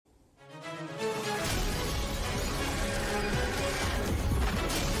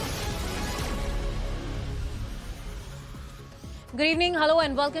Good evening, hello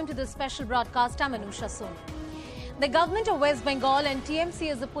and welcome to this special broadcast. I'm Anusha Soni. The government of West Bengal and TMC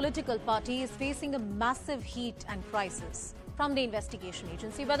as a political party is facing a massive heat and crisis from the investigation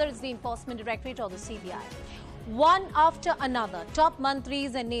agency, whether it's the Enforcement Directorate or the CBI. One after another, top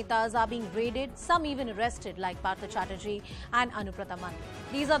mantris and netas are being raided, some even arrested like Partha and Anubrata.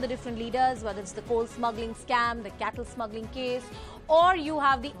 These are the different leaders, whether it's the coal smuggling scam, the cattle smuggling case, or you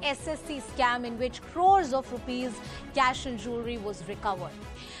have the SSC scam in which crores of rupees cash and jewellery was recovered.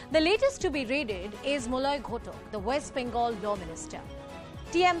 The latest to be raided is Moloy Ghatak, the West Bengal Law Minister.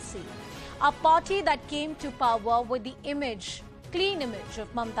 TMC, a party that came to power with the clean image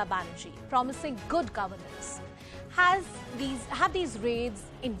of Mamata Banerjee, promising good governance. Have these raids,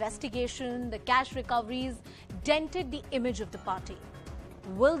 investigation, the cash recoveries dented the image of the party?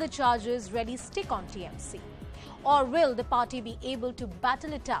 Will the charges really stick on TMC? Or will the party be able to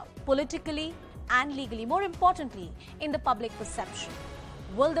battle it out politically and legally? More importantly, in the public perception,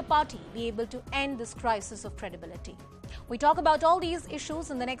 will the party be able to end this crisis of credibility? We talk about all these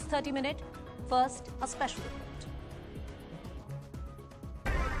issues in the next 30 minutes. First, a special report.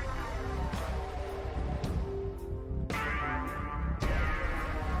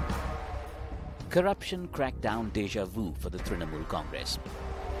 Corruption crackdown deja vu for the Trinamool Congress.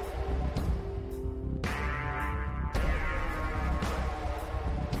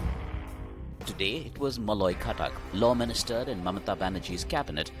 Today, it was Moloy Ghatak, Law Minister in Mamata Banerjee's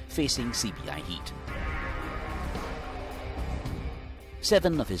cabinet, facing CBI heat.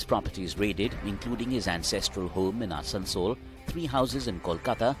 7 of his properties raided, including his ancestral home in Asansol, 3 houses in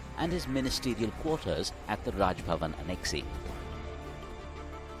Kolkata, and his ministerial quarters at the Raj Bhavan Annexe.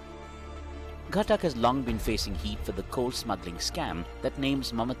 Ghatak has long been facing heat for the coal smuggling scam that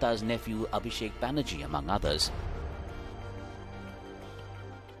names Mamata's nephew Abhishek Banerjee among others.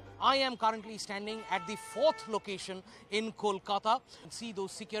 I am currently standing at the 4th location in Kolkata. You can see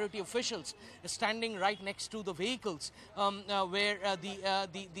those security officials standing right next to the vehicles where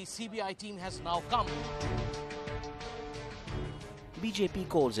the CBI team has now come. BJP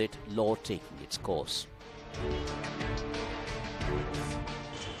calls it law taking its course.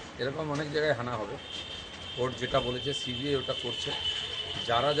 এরকম অনেক জায়গায় হানা হবে court যেটা বলেছে CBI ওটা করছে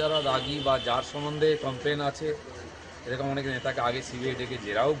যারা যারা দাগি বা যার সম্বন্ধে কমপ্লেন আছে এরকম অনেক নেতাকে আগে সিবিআই ডেকে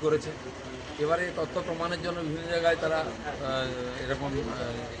জেরাও করেছে এবারে তথ্য প্রমাণের জন্য বিভিন্ন জায়গায় তারা এরকম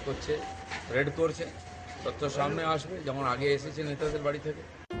করছে রেড করছে তথ্য সামনে আসবে যেমন আগে এসেছে নেতাদের বাড়ি থেকে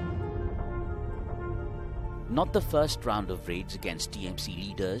Not the first round of raids against TMC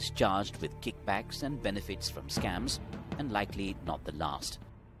leaders charged with kickbacks and benefits from scams, and likely not the last.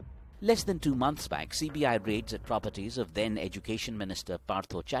 Less than 2 months back, CBI raids at properties of then Education Minister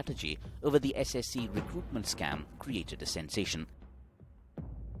Partha over the SSC recruitment scam created a sensation.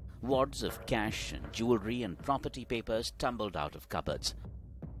 Wads of cash and jewellery and property papers tumbled out of cupboards.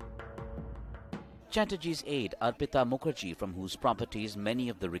 Chatterjee's aide Arpita Mukherjee, from whose properties many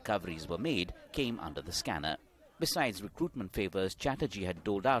of the recoveries were made, came under the scanner. Besides recruitment favours Chatterjee had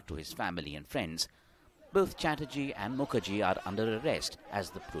doled out to his family and friends, both Chatterjee and Mukherjee are under arrest as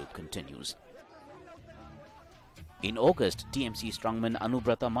the probe continues. In August, TMC strongman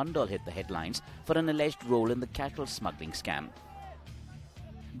Anubrata hit the headlines for an alleged role in the cattle smuggling scam.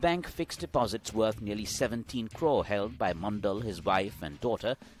 Bank fixed deposits worth nearly 17 crore held by Mandal, his wife and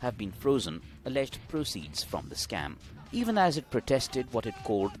daughter have been frozen, alleged proceeds from the scam. Even as it protested what it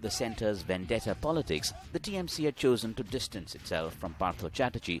called the centre's vendetta politics, the TMC had chosen to distance itself from Partha,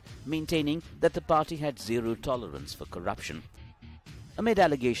 maintaining that the party had zero tolerance for corruption. Amid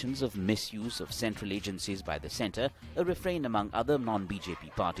allegations of misuse of central agencies by the centre, a refrain among other non-BJP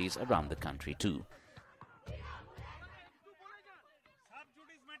parties around the country too.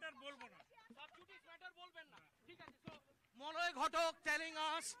 Moloy Ghatak telling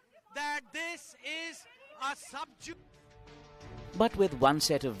us that this is a subjudice. But with one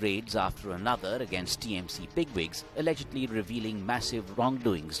set of raids after another against TMC bigwigs allegedly revealing massive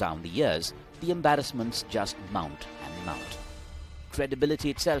wrongdoings down the years, the embarrassments just mount and mount. Credibility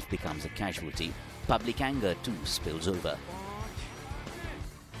itself becomes a casualty. Public anger too spills over.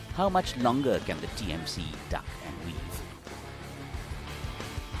 How much longer can the TMC duck and weave?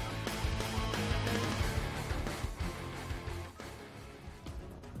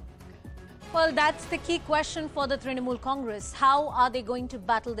 Well, that's the key question for the Trinamool Congress. How are they going to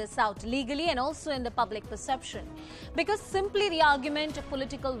battle this out legally and also in the public perception? Because simply the argument of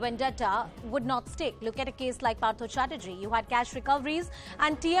political vendetta would not stick. Look at a case like Partha Chatterjee. You had cash recoveries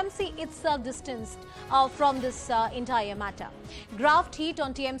and TMC itself distanced from this entire matter. Graft heat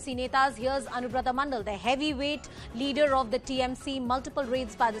on TMC netas. Here's Anubrata Mandal, the heavyweight leader of the TMC. Multiple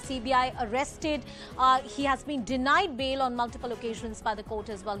raids by the CBI, arrested. He has been denied bail on multiple occasions by the court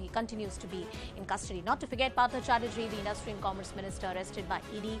as well. He continues to be in custody. Not to forget Partha Chatterjee, the Industry and Commerce Minister, arrested by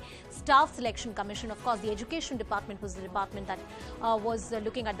ED. Staff Selection Commission, of course, the Education Department was the department that was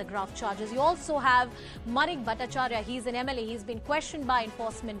looking at the graft charges. You also have Moloy Ghatak. He's an MLA. He's been questioned by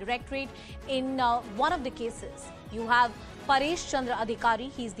Enforcement Directorate in one of the cases. You have Paresh Chandra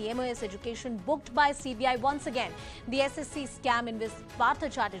Adhikari, he's the MOS Education, booked by CBI once again. The SSC scam in which Partha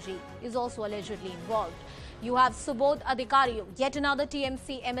Chatterjee is also allegedly involved. You have Subodh Adhikari, yet another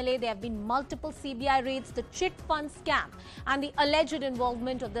TMC MLA. There have been multiple CBI raids. The chit fund scam and the alleged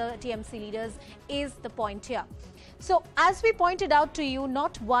involvement of the TMC leaders is the point here. So, as we pointed out to you,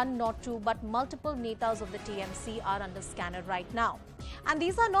 not one, not two, but multiple netas of the TMC are under scanner right now. And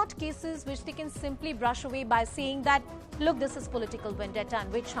these are not cases which they can simply brush away by saying that, look, this is political vendetta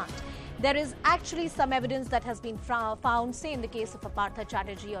and witch hunt. There is actually some evidence that has been found, say in the case of a Partha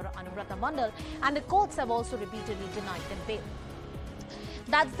Chatterjee or Anubrata Mandal, and the courts have also repeatedly denied them bail.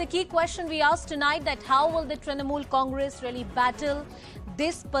 That's the key question we asked tonight, that how will the Trinamool Congress really battle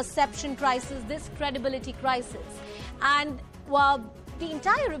this perception crisis, this credibility crisis? And the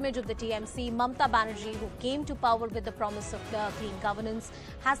entire image of the TMC, Mamata Banerjee, who came to power with the promise of clean governance,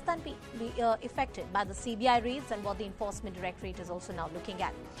 has then been affected by the CBI raids and what the Enforcement Directorate is also now looking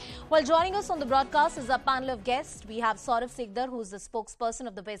at. Well, joining us on the broadcast is a panel of guests. We have Saurav Sikdar, who is the spokesperson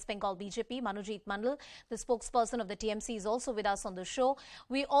of the West Bengal BJP. Manojit Mandal, the spokesperson of the TMC, is also with us on the show.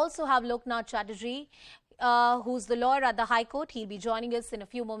 We also have Loknath Chatterjee, who's the lawyer at the High Court. He'll be joining us in a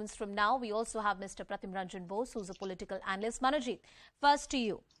few moments from now. We also have Mr. Pratim Ranjan Bose, who's a political analyst. Manojit, first to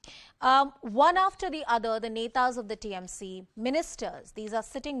you. One after the other, the netas of the TMC, ministers, these are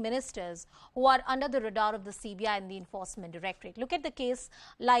sitting ministers who are under the radar of the CBI and the Enforcement Directorate. Look at the case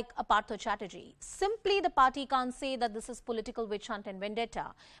like Partha Chatterjee. Simply the party can't say that this is political witch hunt and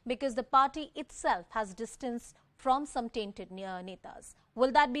vendetta because the party itself has distanced from some tainted netas.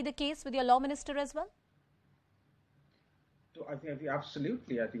 Will that be the case with your law minister as well? So I think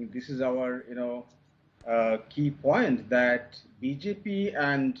absolutely. I think this is our, key point, that BJP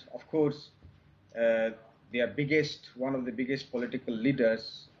and, of course, their one of the biggest political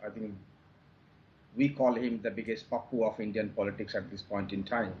leaders, I think we call him the biggest Pappu of Indian politics at this point in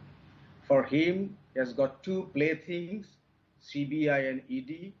time. For him, he has got two playthings, CBI and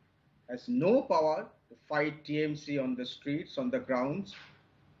ED, has no power to fight TMC on the streets, on the grounds,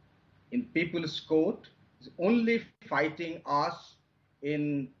 in people's court. Is only fighting us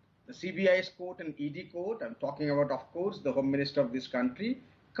in the CBI's court and ED court. I'm talking about, of course, the Home Minister of this country.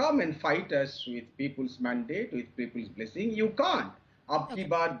 Come and fight us with people's mandate, with people's blessing. You can't. Ab ki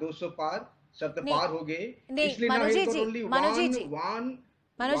baar 200 par, sat par ho gaye. Isliye now he got only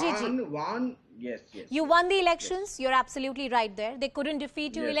one. Yes. You won the elections. Yes. You're absolutely right there. They couldn't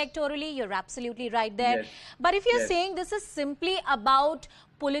defeat you electorally. You're absolutely right there. Yes. But if you're saying this is simply about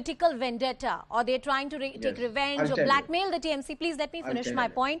political vendetta, or they're trying to take revenge or blackmail the TMC, please let me finish my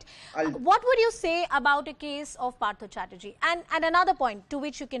point. What would you say about a case of Partha Chatterjee? And another point to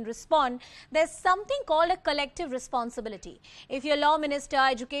which you can respond, there's something called a collective responsibility. If your law minister,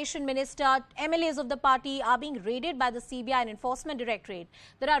 education minister, MLAs of the party are being raided by the CBI and Enforcement Directorate,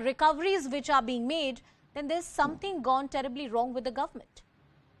 there are recoveries which are being made, then there's something gone terribly wrong with the government.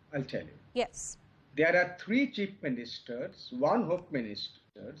 I'll tell you. Yes. There are three chief ministers, one home minister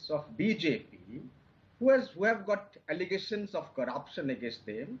of BJP who have got allegations of corruption against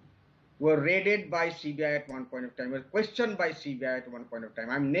them, were raided by CBI at one point of time, were questioned by CBI at one point of time.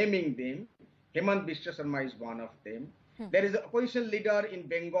 I'm naming them. Hemant Biswa Sharma is one of them. There is an opposition leader in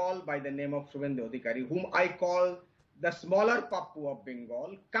Bengal by the name of Shubhendu Adhikari, whom I call the smaller Pappu of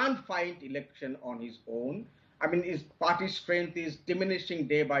Bengal, can't fight election on his own. I mean, his party strength is diminishing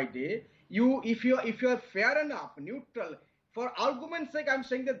day by day. If you are fair enough, neutral, for argument's sake, I'm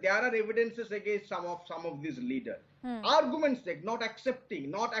saying that there are evidences against some of these leaders. Argument's sake, not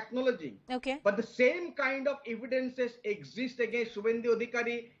accepting, not acknowledging. Okay. But the same kind of evidences exist against Shubhendu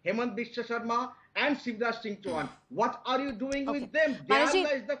Adhikari, Hemant Biswa Sharma, and Shivraj Singh Chauhan. What are you doing with them? There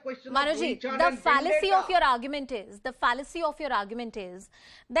lies the question of recharge the and fallacy vendetta. of your argument is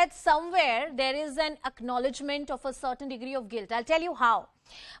that somewhere there is an acknowledgement of a certain degree of guilt. I'll tell you how.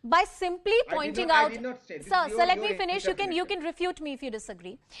 By simply pointing out, sir, let me finish. You can refute me if you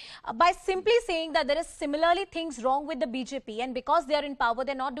disagree. By simply saying that there is similarly things wrong with the BJP, and because they are in power,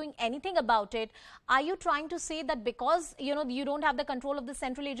 they're not doing anything about it. Are you trying to say that because you don't have the control of the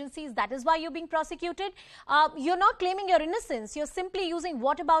central agencies, that is why you're being prosecuted? You're not claiming your innocence. You're simply using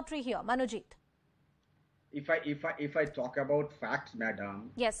whataboutery here, Manojit. If I talk about facts, madam,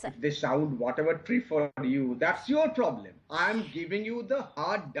 yes, sir. If they sound whatever tree for you, that's your problem. I'm giving you the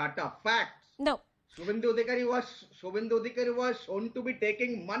hard data, facts. No. Shubhendu Adhikari was shown to be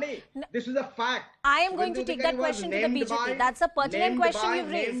taking money. No. This is a fact. I am going to take that question to the BJP. That's a pertinent question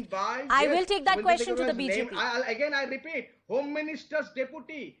you've raised. I will take that question to the BJP. I repeat, Home Minister's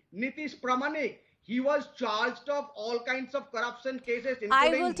deputy, Nitish Pramanik, he was charged of all kinds of corruption cases, including I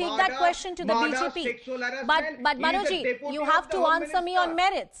will take that question to the BJP. But Manojit, you have to answer me on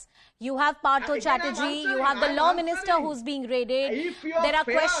merits. You have Partha Chatterjee, you have the law minister who's being raided. There are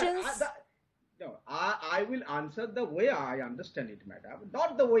questions. No, I will answer the way I understand it, madam.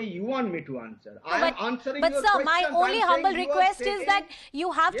 Not the way you want me to answer. I am answering your questions. But sir, my only humble request is that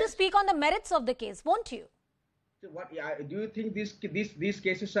you have to speak on the merits of the case, won't you? So what, do you think these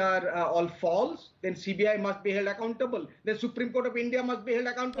cases are all false? Then CBI must be held accountable. The Supreme Court of India must be held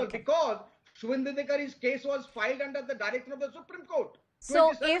accountable because Shubhendu Adhikari's case was filed under the direction of the Supreme Court.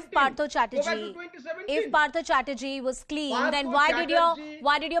 So if Partha Chatterjee was clean, then why did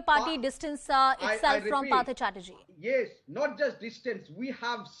your party distance itself from Partha Chatterjee? Yes, not just distance. We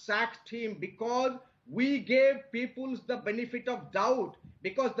have sacked him because we gave people the benefit of doubt,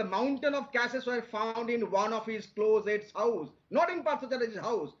 because the mountain of cases were found in one of his closet's house, not in Partha Chatterjee's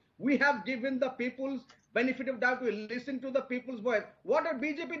house. We have given the people's benefit of doubt. We listen to the people's voice. What are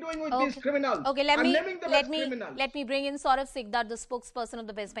BJP doing with these criminals? Okay, let me bring in Saurav Sikdar, the spokesperson of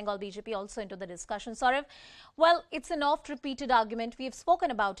the West Bengal BJP, also into the discussion. Saurav, well, it's an oft-repeated argument. We have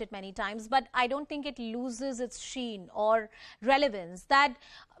spoken about it many times, but I don't think it loses its sheen or relevance that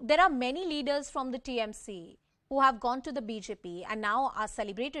there are many leaders from the TMC who have gone to the BJP and now are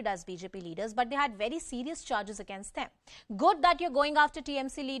celebrated as BJP leaders, but they had very serious charges against them. Good that you're going after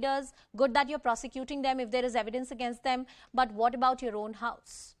TMC leaders, good that you're prosecuting them if there is evidence against them, but what about your own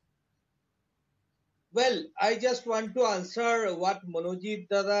house? Well, I just want to answer what Manojit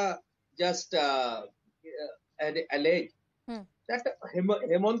Dada just alleged. That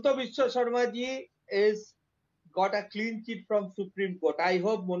Hemanta Biswa Sharma ji got a clean chit from Supreme Court. I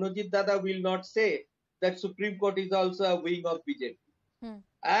hope Manojit Dada will not say that Supreme Court is also a wing of BJP.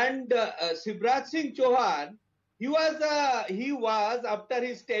 And Shivraj Singh Chauhan, he was after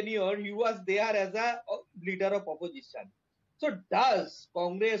his tenure, he was there as a leader of opposition. So does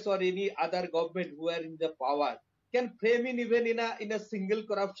Congress or any other government who are in the power can frame him even in a single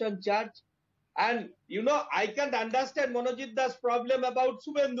corruption charge? And I can't understand Manojit Da's problem about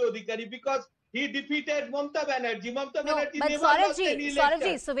Shubhendu Adhikari because he defeated Mamata Banerjee. Mamata Banerjee never lost any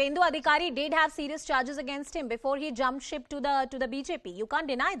election. Shubhendu Adhikari did have serious charges against him before he jumped ship to the BJP. You can't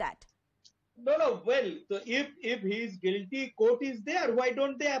deny that. No. Well, so if he is guilty, court is there. Why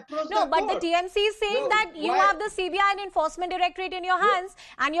don't they approach the court? No, but the TMC is saying that you have the CBI and Enforcement Directorate in your hands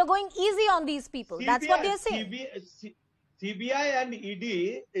and you're going easy on these people. That's what they're saying. CBI and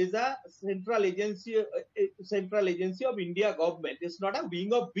ED is a central agency of India government. It's not a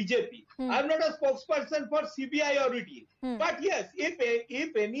wing of BJP. I'm not a spokesperson for CBI or ED. But yes,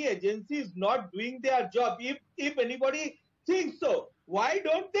 if any agency is not doing their job, if anybody thinks so, why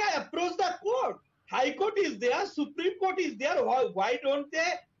don't they approach the court? High Court is there, Supreme Court is there. Why don't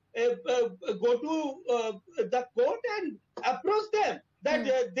they go to the court and approach them? That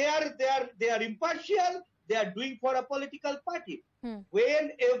they are impartial. They are doing for a political party.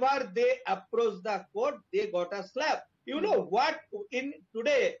 Whenever they approach the court, they got a slap. You know what? In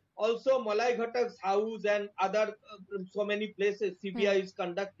today, also Moloy Ghatak's house and other so many places, CBI is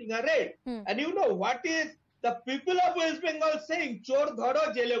conducting a raid. And you know what is the people of West Bengal saying? Chor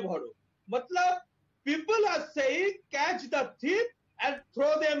dharo, jele bharo. Matlab, people are saying catch the thief and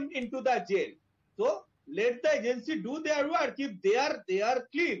throw them into the jail. So let the agency do their work. If they are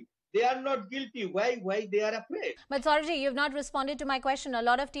clean. they are not guilty. Why they are afraid? But Saurabh, you've not responded to my question. A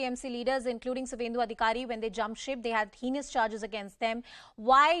lot of TMC leaders, including Suvendu Adhikari, when they jumped ship, they had heinous charges against them.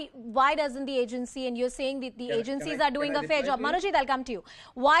 Why doesn't the agency, and you're saying that the agencies are doing a fair job. Manojit, I'll come to you.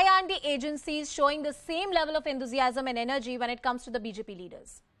 Why aren't the agencies showing the same level of enthusiasm and energy when it comes to the BJP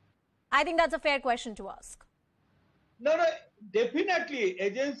leaders? I think that's a fair question to ask. No, definitely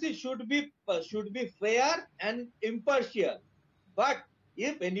agency should be fair and impartial. But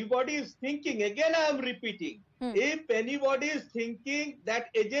if anybody is thinking, again I am repeating, if anybody is thinking that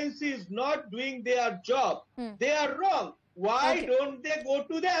agency is not doing their job, they are wrong. Why don't they go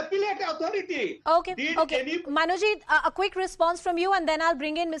to the appellate authority? Okay. Manojit, a quick response from you, and then I'll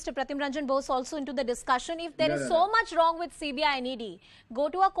bring in Mr. Pratim Ranjan Bose also into the discussion. If there is so much wrong with CBI and ED, go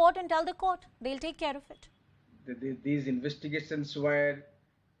to a court and tell the court. They'll take care of it. These investigations were,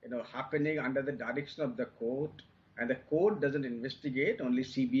 happening under the direction of the court, and the court doesn't investigate. Only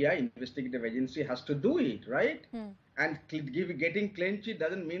CBI, investigative agency, has to do it, right? And getting clean sheet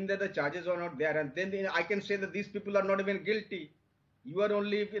doesn't mean that the charges are not there. And then I can say that these people are not even guilty. You are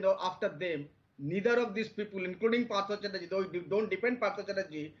only, after them. Neither of these people, including Partha Chatterjee, though you don't defend Partha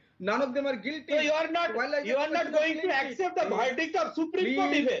Chatterjee, none of them are guilty. So you are not going to accept the verdict of Supreme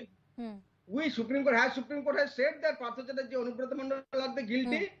Court even. Supreme Court has said that Partha Chatterjee, Anubrata Mandal are the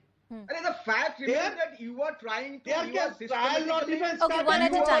guilty. And the fact remains that you are trying to... Okay, one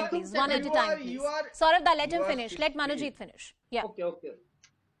at a time, please. One at a time, please. Saurabh, let him finish. Let Manojit finish. Yeah. Okay.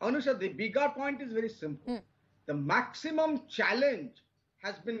 Anusha, the bigger point is very simple. The maximum challenge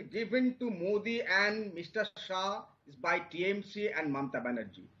has been given to Modi and Mr. Shah is by TMC and Mamata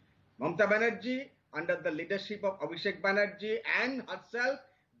Banerjee. Mamata Banerjee, under the leadership of Abhishek Banerjee and herself,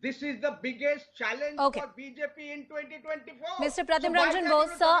 this is the biggest challenge for BJP in 2024. Mr. Pratim Ranjan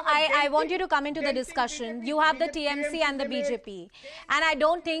Bose, sir, I want you to come into the discussion. You have the TMC and the BJP. And I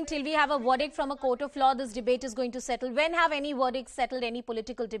don't think till we have a verdict from a court of law, this debate is going to settle. When have any verdicts settled any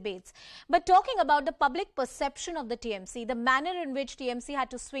political debates? But talking about the public perception of the TMC, the manner in which TMC had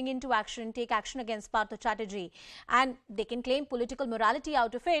to swing into action, take action against Partha Chatterjee, and they can claim political morality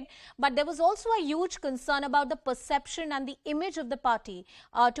out of it. But there was also a huge concern about the perception and the image of the party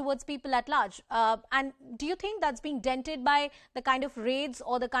towards people at large. And do you think that's being dented by the kind of raids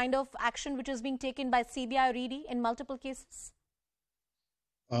or the kind of action which is being taken by CBI or ED in multiple cases?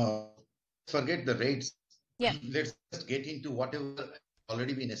 Forget the raids. Yeah. Let's just get into whatever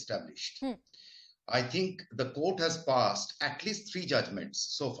already been established. I think the court has passed at least 3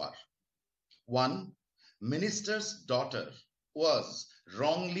 judgments so far. 1, minister's daughter was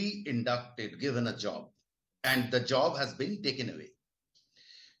wrongly inducted, given a job, and the job has been taken away.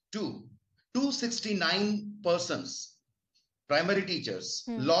 2, 269 persons, primary teachers,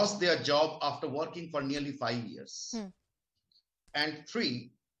 lost their job after working for nearly 5 years. And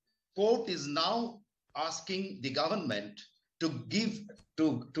 3, court is now asking the government to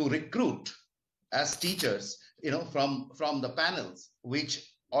recruit as teachers, from the panels,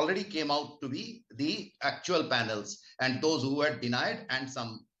 which already came out to be the actual panels, and those who were denied, and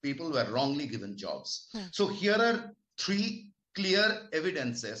some people were wrongly given jobs. So here are 3 clear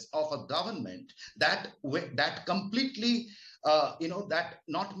evidences of a government that completely, that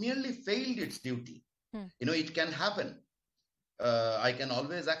not merely failed its duty. It can happen. I can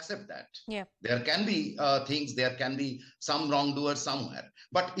always accept that. Yeah. There can be things, there can be some wrongdoers somewhere.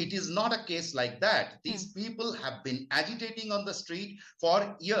 But it is not a case like that. These people have been agitating on the street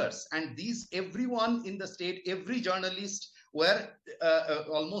for years. And everyone in the state, every journalist were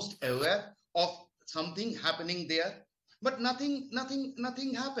almost aware of something happening there. But nothing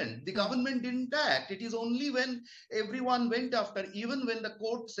happened. The government didn't act. It is only when everyone went after, even when the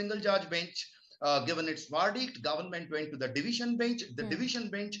court single judge bench given its verdict, government went to the division bench. The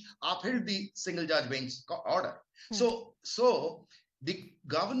division bench upheld the single judge bench order. So the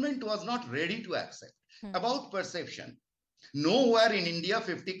government was not ready to accept. About perception, nowhere in India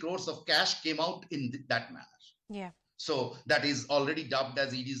 50 crores of cash came out in that manner. Yeah. So that is already dubbed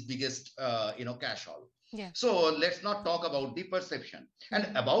as ED's biggest, cash haul. Yeah. So let's not talk about the perception. And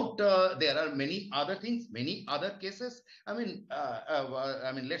about there are many other things, many other cases.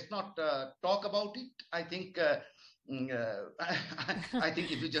 Let's not talk about it. I think I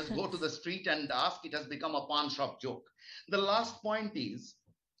think if you just go to the street and ask, it has become a pawn shop joke. The last point is,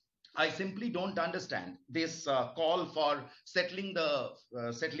 I simply don't understand this call for settling the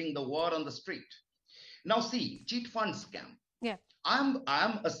war on the street. Now see, cheat fund scam. Yeah. I'm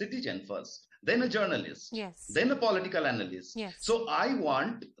a citizen first, then a journalist, yes, then a political analyst. Yes. So I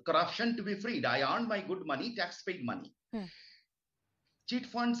want corruption to be freed. I earned my good money, tax-paid money. Cheat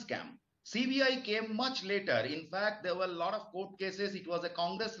fund scam. CBI came much later. In fact, there were a lot of court cases. It was a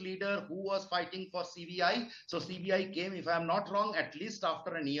Congress leader who was fighting for CBI. So CBI came, if I'm not wrong, at least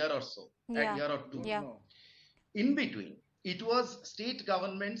after a year or so, a year or two. Yeah. In between, it was state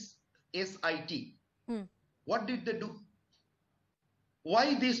government's SIT. What did they do?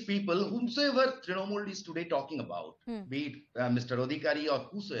 Why these people, whomsoever Trinamool is today talking about, be it Mr. Odhikari or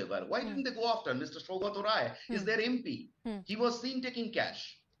whosoever, why didn't they go after Mr. Shrogat Rai? Is their MP? He was seen taking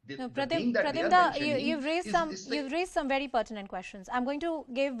cash. Pradyumna, you've raised some very pertinent questions. I'm going to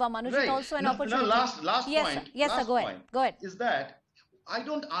give Manojit also an opportunity. Last point. Yes, sir, go ahead. Is that I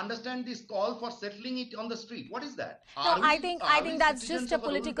don't understand this call for settling it on the street. What is that? No, I think that's just a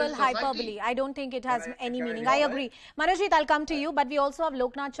political hyperbole. I don't think it has any meaning. I agree. Manojit, I'll come to you, but we also have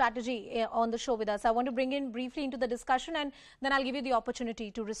Loknath Chatterjee on the show with us. I want to bring in briefly into the discussion, and then I'll give you the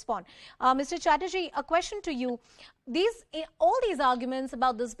opportunity to respond. Mr. Chatterjee, a question to you. All these arguments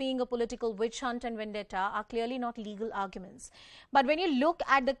about this being a political witch hunt and vendetta are clearly not legal arguments. But when you look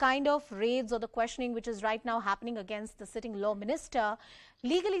at the kind of raids or the questioning which is right now happening against the sitting law minister,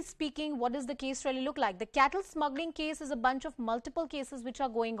 legally speaking, what does the case really look like? The cattle smuggling case is a bunch of multiple cases which are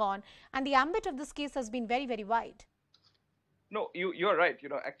going on, and the ambit of this case has been very, very wide. No, you're right.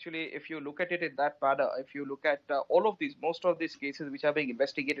 Actually, if you look at it in that manner, if you look at most of these cases which are being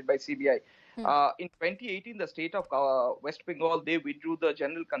investigated by CBI, in 2018, the state of West Bengal, they withdrew the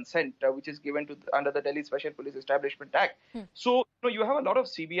general consent which is given under the Delhi Special Police Establishment Act. So, you have a lot of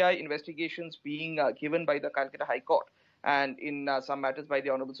CBI investigations being given by the Calcutta High Court, and in some matters by the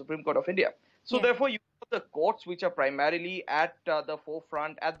Honorable Supreme Court of India. So therefore, you have the courts which are primarily at the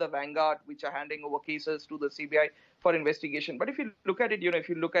forefront, at the vanguard, which are handing over cases to the CBI for investigation. But if you look at it, if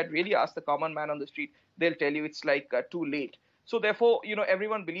you really ask the common man on the street, they'll tell you it's like too late. So therefore,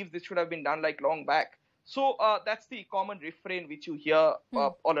 everyone believes this should have been done like long back. So that's the common refrain which you hear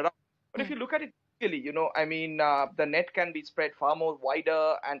all around. But if you look at it really, the net can be spread far more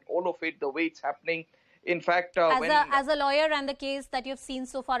wider, and all of it, the way it's happening. In fact, as a lawyer and the case that you've seen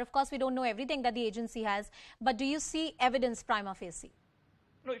so far, of course, we don't know everything that the agency has, but do you see evidence prima facie?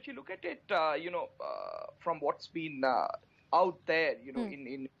 No, if you look at it, from what's been out there,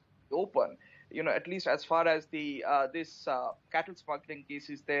 in the open, at least as far as the this cattle smuggling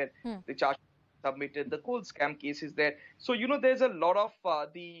case is there, the charge submitted, the coal scam case is there. So, there's a lot of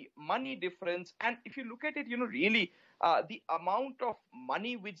the money difference. And if you look at it, really, the amount of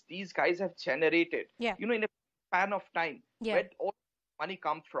money which these guys have generated, in a span of time, where all money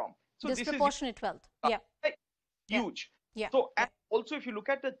comes from. So disproportionate wealth. Huge. So, and also if you look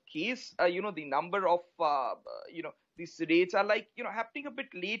at the case, the number of, these rates are like, happening a bit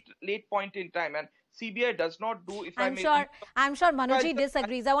late point in time, and CBI does not do. I'm sure Manojit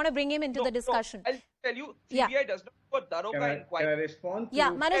disagrees. I want to bring him into the discussion. I'll tell you, CBI does not do a Daroga inquiry. Can I respond?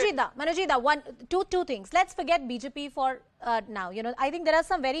 Manojita, two things. Let's forget BJP for now. I think there are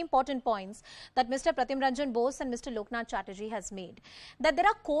some very important points that Mr. Pratim Ranjan Bose and Mr. Loknath Chatterjee has made. That there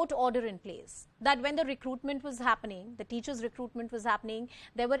are court order in place. That when the recruitment was happening, the teachers' recruitment was happening,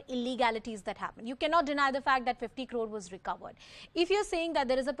 there were illegalities that happened. You cannot deny the fact that 50 crore was recovered. If you're saying that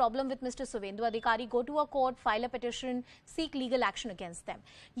there is a problem with Mr. Suvendu Adhikari, go to a court, file a petition, seek legal action against them.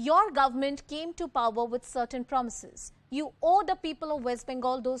 Your government came to power with certain promises. You owe the people of West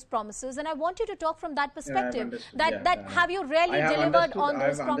Bengal those promises, and I want you to talk from that perspective. Have you really delivered on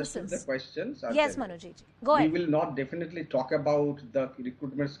those promises? The questions. Yes, Manojit. Go ahead. We will not definitely talk about the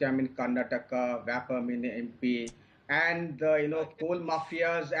recruitment scam in Karnataka, VAPAM in MP, and the coal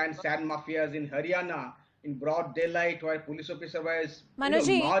mafias and sand mafias in Haryana in broad daylight, where police officer was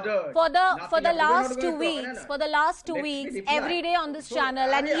murdered. For the last 2 weeks, every day on this channel,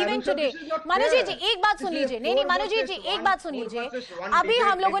 and even today, Manojit ji, एक बात सुन लीजिए. नहीं, Manojit ji, एक बात सुन लीजिए. अभी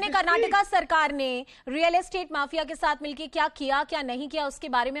हम लोगों ने कर्नाटका सरकार ने रियल एस्टेट माफिया के साथ मिलकर क्या किया, क्या नहीं किया, उसके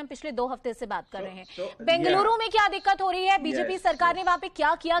बारे में हम पिछले 2 हफ्ते से बात कर रहे हैं. बेंगलुरु में क्या दिक्कत हो रही है, बीजेपी सरकार ने वहाँ पे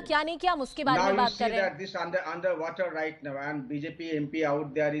क्या किया, क्या नहीं किया, हम उसके बारे में बात कर रहे हैं. This underwater right now, and BJP MP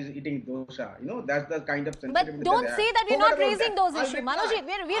out there is eating dosa. That's the kind of. But don't say that we're not raising those issues, Manojit.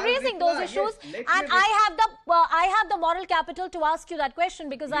 We're raising those issues, and I have the moral capital to ask you that question,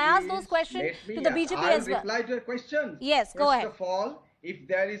 because I asked those questions to the BJP as well. I'll reply to your question. Yes, go ahead. First of all, if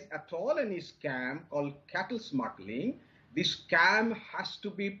there is at all any scam called cattle smuggling, this scam has to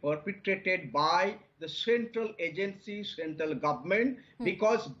be perpetrated by the central agency, central government,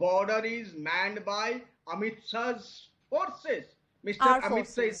 because border is manned by Amit Shah's forces. Mr.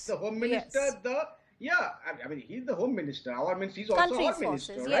 Amit Shah is the Home Minister. Yeah, I mean, he's the Home Minister. Our means he's also our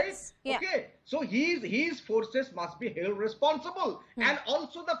minister, right? Yes. Yeah. Okay, so his forces must be held responsible, and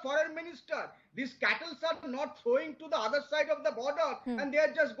also the Foreign Minister. These cattle are not throwing to the other side of the border, and they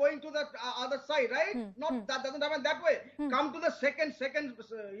are just going to the other side, right? Not that doesn't happen that way. Come to the second, scam,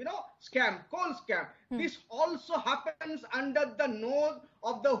 coal scam. This also happens under the nose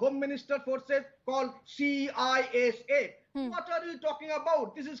of the Home Minister forces called CISA. What are you talking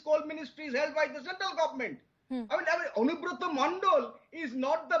about? This is coal ministry is held by the central government. I mean, Anubrata Mandal is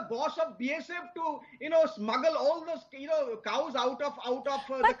not the boss of BSF to, smuggle all those, cows out of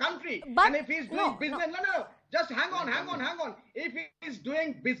the country. And if he's doing business, no, just hang on. If he's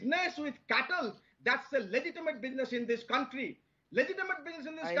doing business with cattle, that's a legitimate business in this country. Legitimate business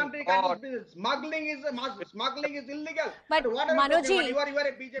in this country, kind of business. Smuggling is illegal. But Manoj ji,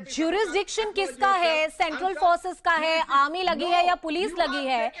 jurisdiction किसका है? Central forces का है, army लगी है या police लगी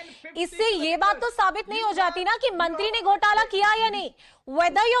है? इससे ये बात तो साबित नहीं हो जाती ना कि मंत्री ने घोटाला किया या नहीं.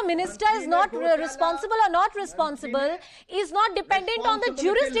 Whether your minister is not responsible or not responsible is not dependent on the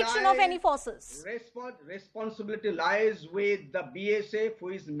jurisdiction of any forces. Responsibility lies with the BSF, who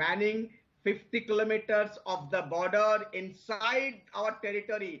is manning 50 kilometers of the border inside our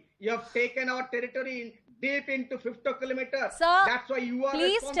territory. You have taken our territory deep into 50 kilometers. Sir, that's why you are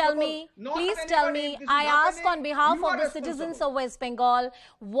please tell me, I ask on behalf of the citizens of West Bengal,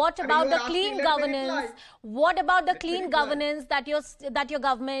 what about the clean governance? What about the clean governance that your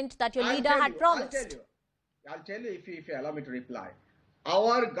government, that your leader had promised? I'll tell you if you allow me to reply.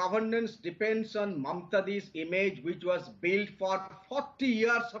 Our governance depends on Mamtadi's image, which was built for 40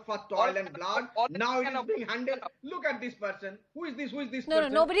 years of her toil and blood. Now it is being handled. Look at this person. Who is this? No,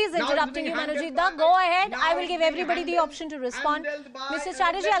 nobody is interrupting you, Manoj. Go ahead. I will give everybody the option to respond. Mr.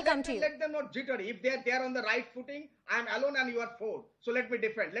 Chatterjee, I'll come to you. Let them not jittery. If they are on the right footing, I am alone and you are four. So let me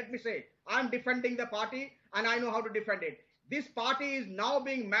defend. Let me say, I am defending the party and I know how to defend it. This party is now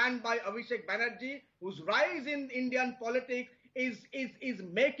being manned by Abhishek Banerjee, whose rise in Indian politics is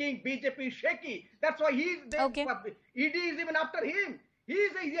making BJP shaky. That's why ED is even after him. He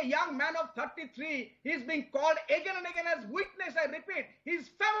is a young man of 33. He's being called again and again as witness. I repeat, his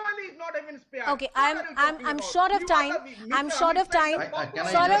family is not even spared. Okay, I'm short of time. I'm short of time.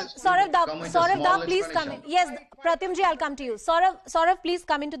 Saurav, please come in. Yes, Pratimji, I'll come to you. Saurav, please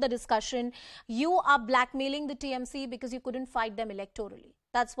come into the discussion. You are blackmailing the TMC because you couldn't fight them electorally.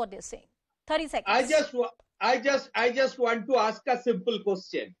 That's what they're saying. 30 seconds. I just want to ask a simple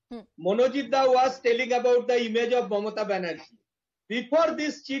question. Monojit Da was telling about the image of Mamata Banerjee. Before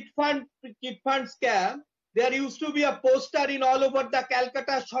this chit fund scam, there used to be a poster in all over the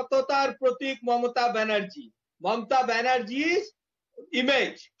Calcutta, Shatotar Pratik Mamata Banerjee. Mamata Banerjee's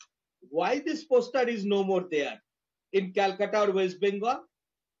image. Why this poster is no more there in Calcutta or West Bengal?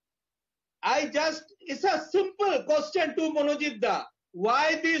 It's a simple question to Monojit Da.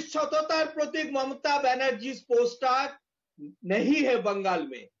 Why this Shatotar Pratik Mamata Banerjee's poster नहीं है बंगाल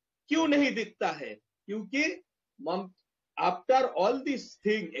में? क्यों नहीं दिखता है? क्योंकि after all this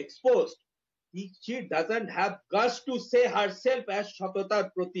thing exposed, she doesn't have guts to say herself as Shatotar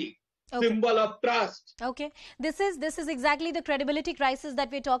Pratik, symbol of trust. Okay, this is exactly the credibility crisis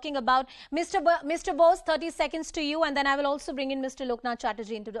that we're talking about. Mr. Bose, 30 seconds to you, and then I will also bring in Mr. Loknath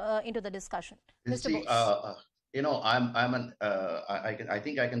Chatterjee into the discussion. Mr. Bose. I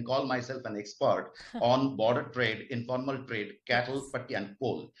think I can call myself an expert on border trade, informal trade, cattle, patti and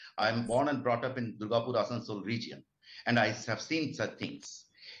coal. I'm born and brought up in Durgapur, Asansol region, and I have seen such things.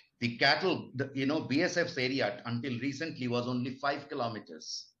 The cattle, BSF's area until recently was only 5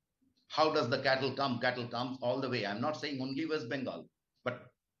 kilometers. How does the cattle come? Cattle comes all the way. I'm not saying only West Bengal,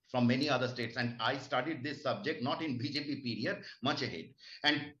 but from many other states. And I studied this subject not in BJP period, much ahead.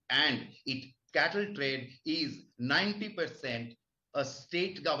 And cattle trade is 90% a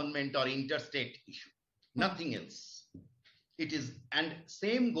state government or interstate issue, nothing else. It is, and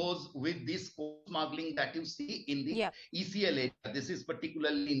same goes with this coal smuggling that you see in the ECL area. This is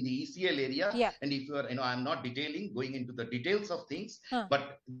particularly in the ECL area. And if you are, I'm not going into the details of things,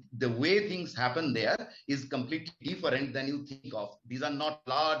 but the way things happen there is completely different than you think of. These are not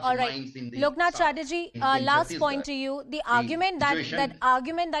large mines in the Loknath Chatterjee, last point to you. The argument that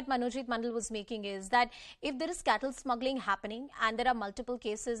Manojit Mandal was making is that if there is cattle smuggling happening and there are multiple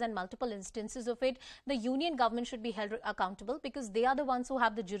cases and multiple instances of it, the union government should be held accountable, because they are the ones who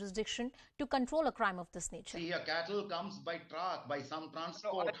have the jurisdiction to control a crime of this nature. See, a cattle comes by truck, by some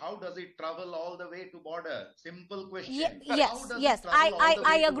transport. How does it travel all the way to border? Simple question. Yes.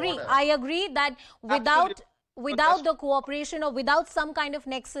 I agree. I agree that without the cooperation or without some kind of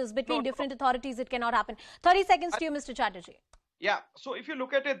nexus between different authorities, it cannot happen. 30 seconds to you, Mr. Chatterjee. Yeah, so if you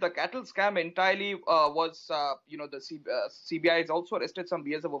look at it, the cattle scam entirely was, CBI has also arrested some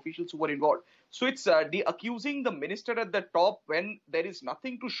BSF officials who were involved. So it's accusing the minister at the top when there is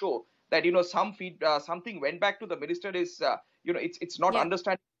nothing to show that, something went back to the minister is, it's not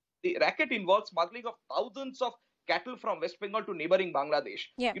understanding. The racket involves smuggling of thousands of cattle from West Bengal to neighboring Bangladesh.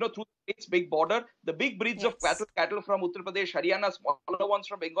 Through its big border, the big breeds of cattle from Uttar Pradesh, Haryana, smaller ones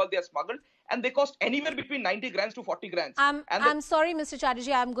from Bengal, they are smuggled, and they cost anywhere between 90 grams to 40 grams. I'm sorry, Mr.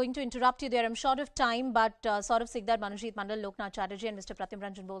 Chatterjee, I'm going to interrupt you there. I'm short of time, but Saurav Sikdar, Manojit Mandal, Loknath Chatterjee and Mr. Pratim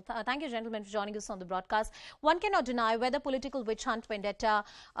Ranjan both. Thank you, gentlemen, for joining us on the broadcast. One cannot deny whether political witch hunt, vendetta,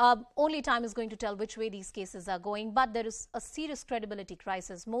 only time is going to tell which way these cases are going, but there is a serious credibility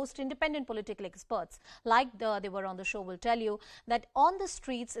crisis. Most independent political experts, like they were on the show, will tell you that on the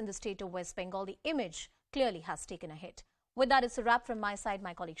streets in the state of West Bengal, the image clearly has taken a hit. With that, it's a wrap from my side.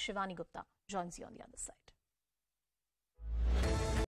 My colleague Shivani Gupta joins you on the other side.